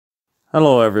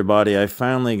Hello, everybody. I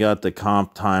finally got the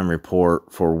comp time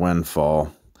report for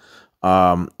Windfall.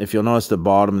 If you'll notice, the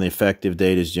bottom, the effective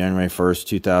date is January 1st,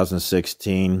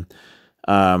 2016.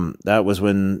 That was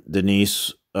when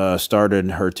Denise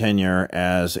started her tenure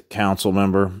as council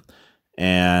member,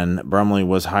 and Brumley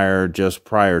was hired just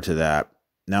prior to that.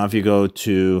 Now, if you go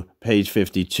to page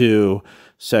 52,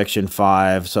 section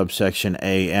 5, subsection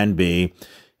A and B,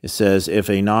 it says, if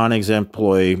a non-exempt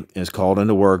employee is called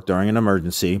into work during an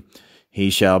emergency, he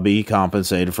shall be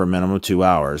compensated for a minimum of 2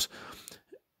 hours.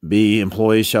 B,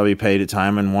 employees shall be paid at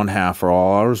time and one half for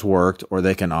all hours worked, or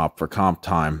they can opt for comp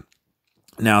time.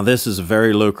 Now, this is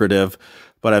very lucrative,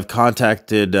 but I've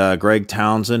contacted Greg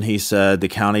Townsend. He said the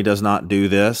county does not do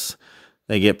this.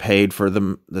 They get paid for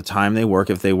the time they work.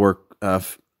 If they work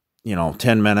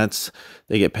 10 minutes,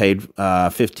 they get paid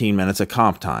 15 minutes of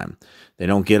comp time. They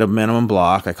don't get a minimum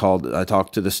block. I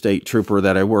talked to the state trooper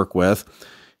that I work with.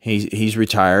 He's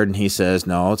retired, and he says,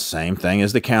 no, it's the same thing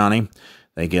as the county.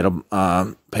 They get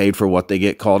paid for what they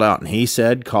get called out. And he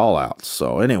said call outs.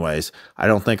 So anyways, I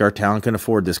don't think our town can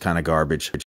afford this kind of garbage.